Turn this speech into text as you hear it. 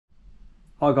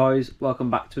Hi guys, welcome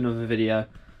back to another video.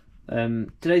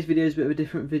 Today's video is a bit of a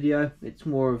different video. It's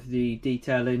more of the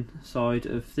detailing side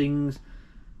of things.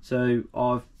 So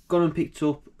I've gone and picked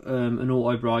up an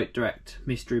AUTOBRITE direct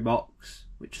mystery box,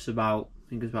 which is about, I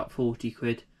think it's about 40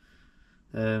 quid.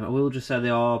 I will just say they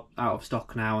are out of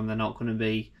stock now and they're not going to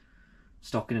be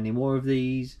stocking any more of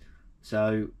these.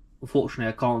 So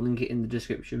unfortunately I can't link it in the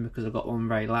description because I got one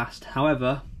very last.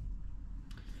 However,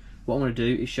 what I'm going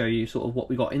to do is show you sort of what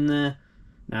we got in there.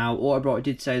 Now, AUTOBRITE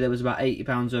did say there was about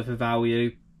 £80 worth of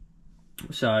value,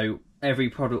 so every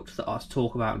product that I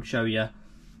talk about and show you,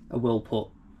 I will put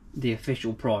the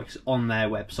official price on their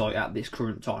website at this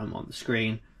current time on the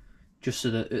screen, just so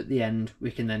that at the end we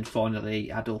can then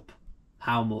finally add up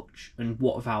how much and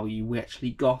what value we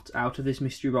actually got out of this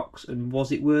mystery box and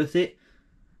was it worth it.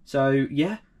 So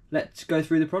yeah, let's go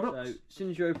through the product. So as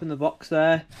soon as you open the box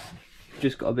there, you've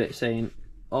just got a bit saying,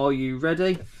 "Are you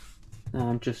ready?"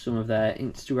 And just some of their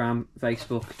Instagram,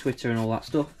 Facebook, Twitter and all that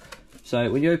stuff. So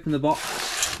when you open the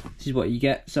box, this is what you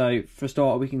get. So for a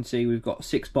start, we can see we've got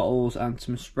 6 bottles and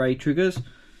some spray triggers.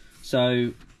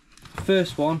 So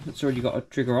first one that's already got a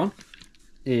trigger on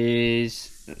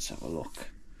is, let's have a look.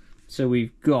 So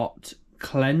we've got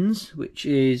Cleanse, which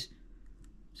is,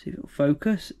 see if it'll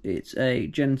focus, it's a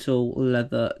gentle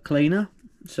leather cleaner.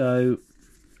 So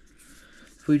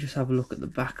if we just have a look at the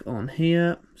back on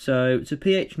here, so it's a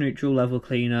pH neutral level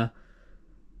cleaner,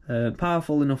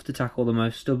 powerful enough to tackle the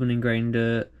most stubborn ingrained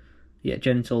dirt, yet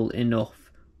gentle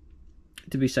enough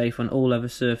to be safe on all leather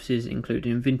surfaces,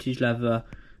 including vintage leather,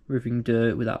 removing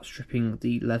dirt without stripping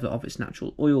the leather of its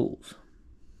natural oils.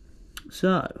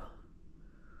 So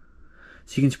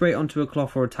you can spray it onto a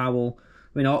cloth or a towel.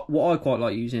 I mean, what I quite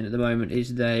like using at the moment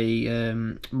is the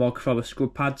microfiber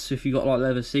scrub pads. So if you've got like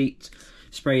leather seats,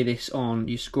 spray this on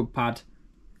your scrub pad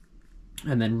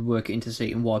and then work it into the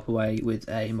seat and wipe away with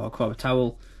a microfiber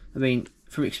towel. I mean,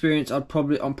 from experience, I'm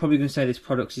probably going to say this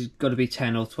product has got to be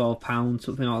 £10 or £12,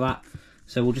 something like that.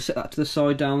 So we'll just set that to the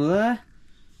side down there.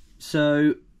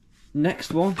 So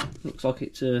next one looks like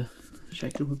it's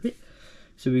shake it up a bit.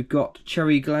 So we've got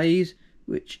Cherry Glaze,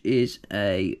 which is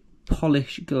a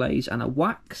polish glaze and a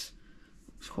wax.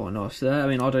 It's quite nice there. I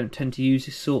mean, I don't tend to use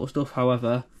this sort of stuff,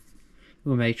 however,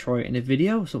 we may try it in a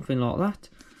video or something like that.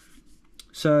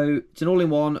 So it's an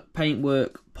all-in-one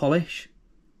paintwork polish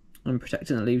and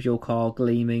protectant that leaves your car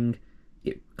gleaming.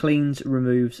 It cleans,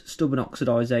 removes stubborn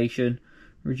oxidization,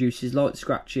 reduces light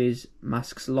scratches,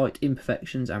 masks light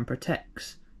imperfections and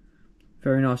protects.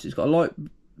 Very nice. It's got a light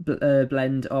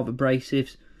blend of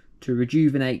abrasives to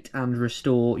rejuvenate and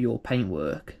restore your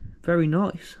paintwork. Very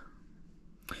nice.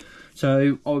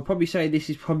 So I would probably say this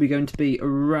is probably going to be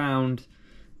around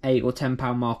 £8 or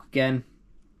 £10 mark again,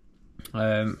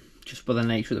 just by the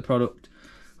nature of the product.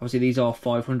 Obviously these are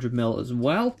 500ml as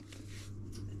well.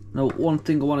 Now one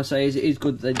thing I want to say is it is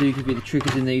good that they do give you the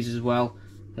triggers in these as well,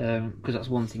 because that's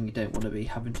one thing you don't want to be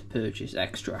having to purchase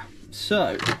extra.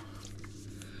 So,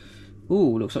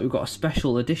 ooh, looks like we've got a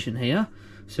special edition here.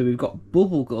 So we've got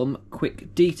Bubblegum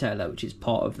Quick Detailer, which is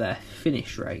part of their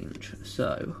finish range.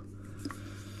 So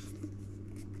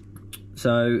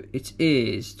it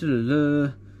is,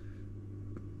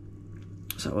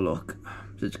 let's have a look.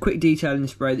 So it's a quick detailing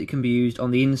spray that can be used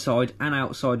on the inside and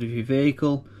outside of your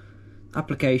vehicle.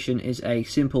 Application is a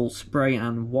simple spray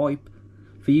and wipe.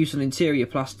 For use on interior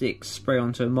plastics, spray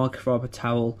onto a microfiber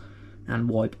towel and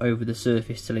wipe over the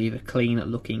surface to leave a clean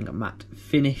looking matte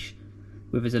finish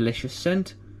with a delicious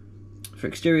scent. For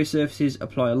exterior surfaces,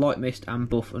 apply a light mist and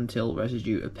buff until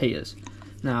residue appears.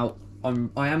 Now,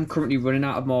 I am currently running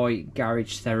out of my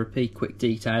Garage Therapy Quick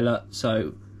Detailer,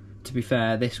 so to be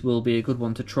fair, this will be a good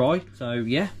one to try. So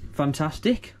yeah,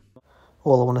 fantastic.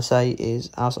 All I want to say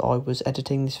is, as I was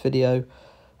editing this video,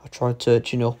 I tried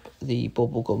searching up the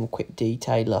Bubblegum Quick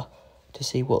Detailer to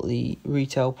see what the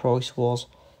retail price was,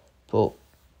 but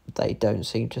they don't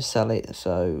seem to sell it,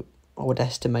 so I would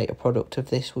estimate a product of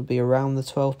this would be around the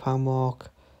 £12 mark.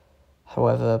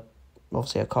 However,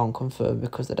 obviously I can't confirm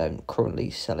because they don't currently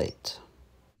sell it.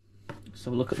 So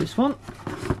look at this one.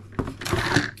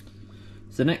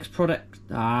 The next product,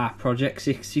 Project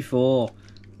 64,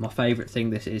 my favourite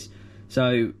thing this is.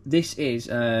 So this is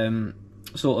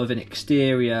sort of an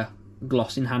exterior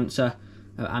gloss enhancer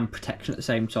and protection at the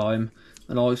same time,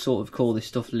 and I sort of call this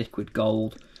stuff liquid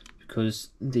gold because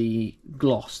the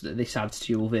gloss that this adds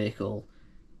to your vehicle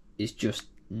is just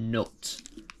nuts.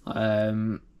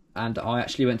 And I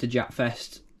actually went to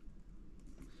Japfest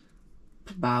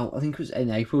about, I think it was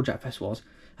in April, Japfest was,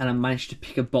 and I managed to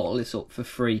pick a bottle of this up for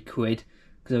 £3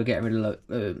 because they were getting rid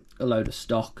of a load of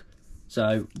stock.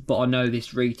 So, but I know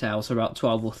this retails for about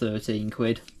 12 or 13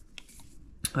 quid.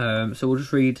 So we'll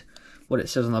just read what it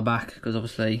says on the back, because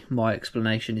obviously my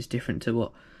explanation is different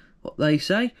to what they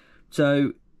say.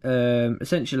 So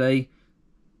essentially,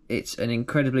 it's an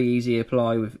incredibly easy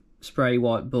apply with spray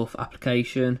white buff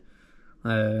application,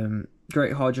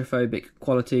 great hydrophobic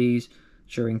qualities,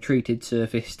 ensuring treated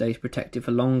surface stays protected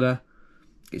for longer.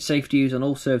 It's safe to use on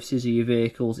all surfaces of your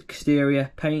vehicle's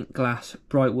exterior, paint, glass,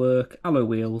 bright work, alloy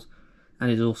wheels, and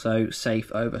is also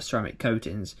safe over ceramic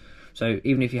coatings. So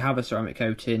even if you have a ceramic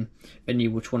coating and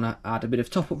you would want to add a bit of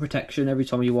top-up protection every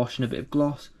time you wash and a bit of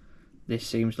gloss, this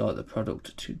seems like the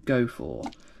product to go for.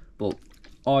 But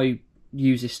I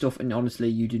use this stuff, and honestly,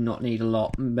 you do not need a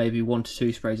lot, maybe 1 to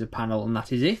 2 sprays of panel, and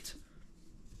that is it.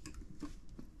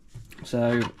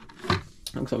 So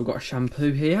looks like we've got a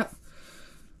shampoo here.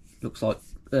 Looks like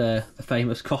a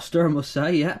famous Costa, I must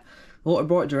say. Yeah,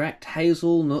 AUTOBRITE Direct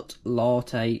Hazelnut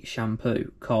Latte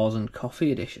Shampoo, Cars and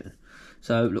Coffee Edition.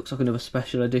 So it looks like another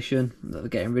special edition that they're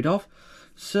getting rid of.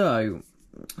 So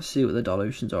let's see what the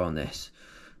dilutions are on this.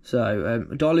 So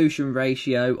a dilution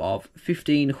ratio of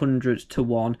 1500 to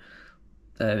 1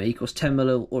 equals 10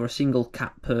 ml or a single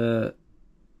cap per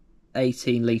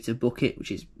 18 litre bucket,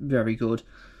 which is very good,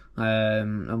 I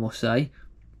must say.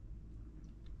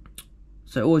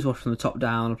 So always wash from the top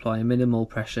down, applying minimal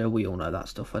pressure. We all know that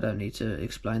stuff. I don't need to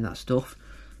explain that stuff.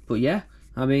 But yeah,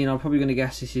 I mean, I'm probably going to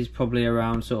guess this is probably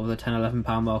around sort of the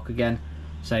 £10–11 mark again,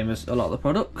 same as a lot of the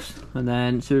products. And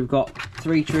then, so we've got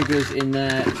 3 triggers in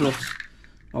there, plus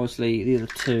obviously the other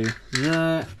 2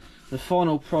 there. The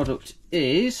final product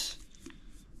is,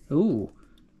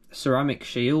 Ceramic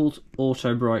Shield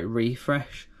AUTOBRITE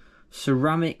Refresh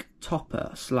Ceramic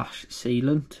Topper /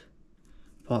 Sealant,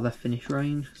 part of their finish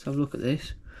range. Let's have a look at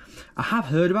this. I have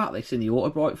heard about this in the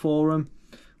AUTOBRITE forum.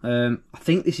 I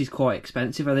think this is quite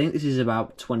expensive. I think this is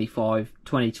about 25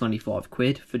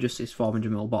 quid for just this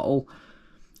 500ml bottle.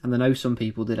 And I know some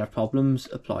people did have problems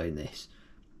applying this,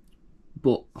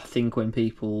 but I think when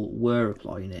people were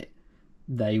applying it,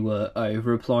 they were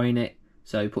over applying it,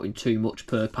 so putting too much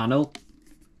per panel.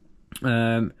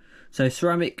 So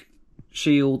Ceramic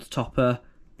Shield Topper,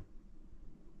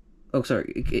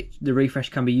 the refresh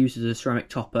can be used as a ceramic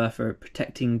topper for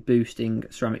protecting, boosting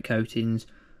ceramic coatings,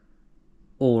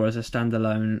 or as a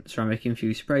standalone ceramic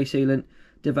infused spray sealant.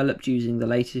 Developed using the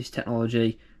latest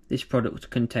technology, this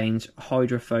product contains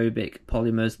hydrophobic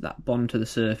polymers that bond to the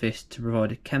surface to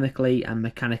provide a chemically and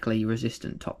mechanically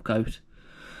resistant top coat.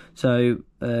 So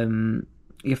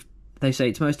if they say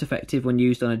it's most effective when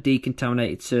used on a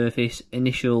decontaminated surface,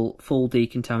 initial full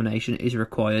decontamination is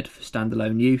required for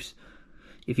standalone use.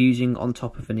 If using on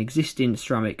top of an existing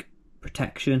ceramic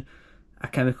protection, a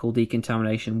chemical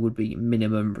decontamination would be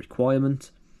minimum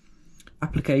requirement.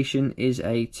 Application is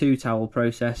a 2-towel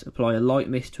process. Apply a light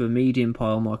mist to a medium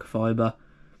pile microfiber,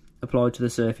 apply to the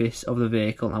surface of the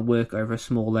vehicle and work over a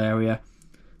small area.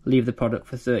 Leave the product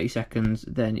for 30 seconds,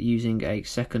 then using a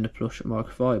second plush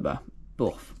microfiber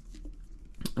buff.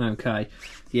 Okay,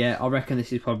 yeah, I reckon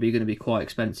this is probably going to be quite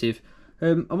expensive.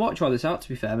 I might try this out, to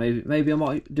be fair. Maybe I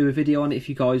might do a video on it if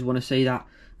you guys want to see that.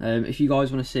 If you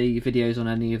guys want to see videos on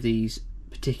any of these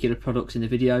particular products in the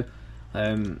video,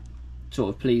 sort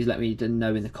of please let me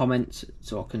know in the comments,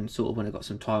 so I can sort of, when I've got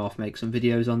some time off, make some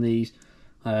videos on these.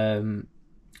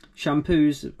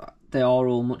 Shampoos, they are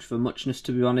all much for muchness,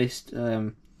 to be honest,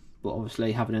 but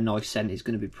obviously having a nice scent is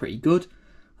going to be pretty good.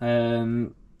 I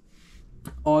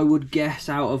would guess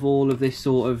out of all of this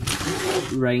sort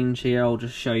of range here, I'll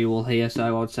just show you all here,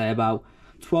 so I'd say about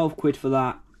 12 quid for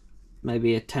that,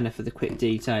 maybe a tenner for the quick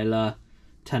detailer,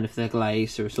 tenner for the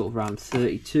glaze, so sort of around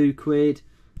 32 quid.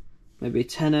 Maybe a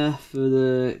tenner for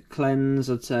the cleanse,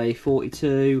 I'd say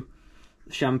 42,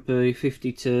 the shampoo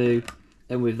 52,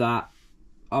 and with that,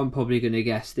 I'm probably going to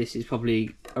guess this is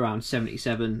probably around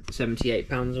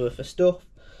 £78 worth of stuff.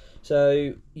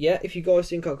 So yeah, if you guys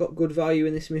think I've got good value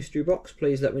in this mystery box,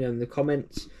 please let me know in the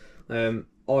comments.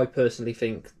 I personally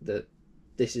think that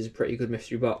this is a pretty good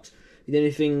mystery box. The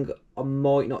only thing I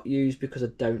might not use, because I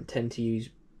don't tend to use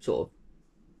sort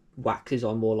of waxes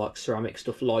on more like ceramic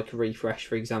stuff, like Refresh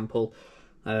for example,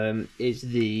 is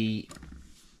the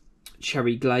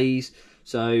cherry glaze.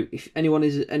 So if anyone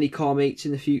is at any car meets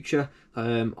in the future, I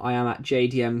am at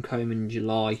JDM Combe in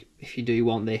July. If you do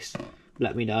want this,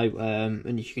 let me know,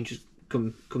 and you can just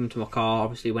come to my car,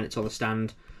 obviously when it's on the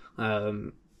stand,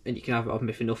 and you can have it on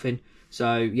me for nothing.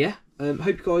 So yeah, hope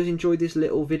you guys enjoyed this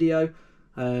little video.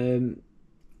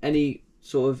 Any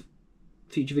sort of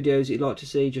future videos that you'd like to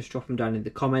see, just drop them down in the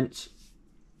comments.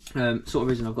 Sort of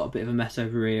reason I've got a bit of a mess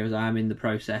over here, as I am in the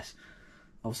process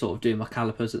of sort of doing my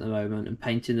calipers at the moment and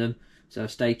painting them, so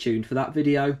stay tuned for that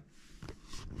video.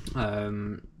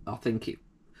 I think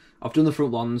I've done the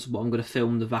front ones, but I'm going to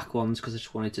film the back ones because I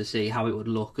just wanted to see how it would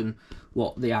look and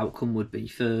what the outcome would be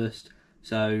first.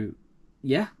 So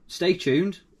yeah, stay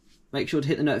tuned, make sure to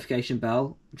hit the notification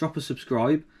bell, drop a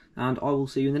subscribe, and I will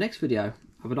see you in the next video.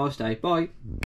 Have a nice day, bye.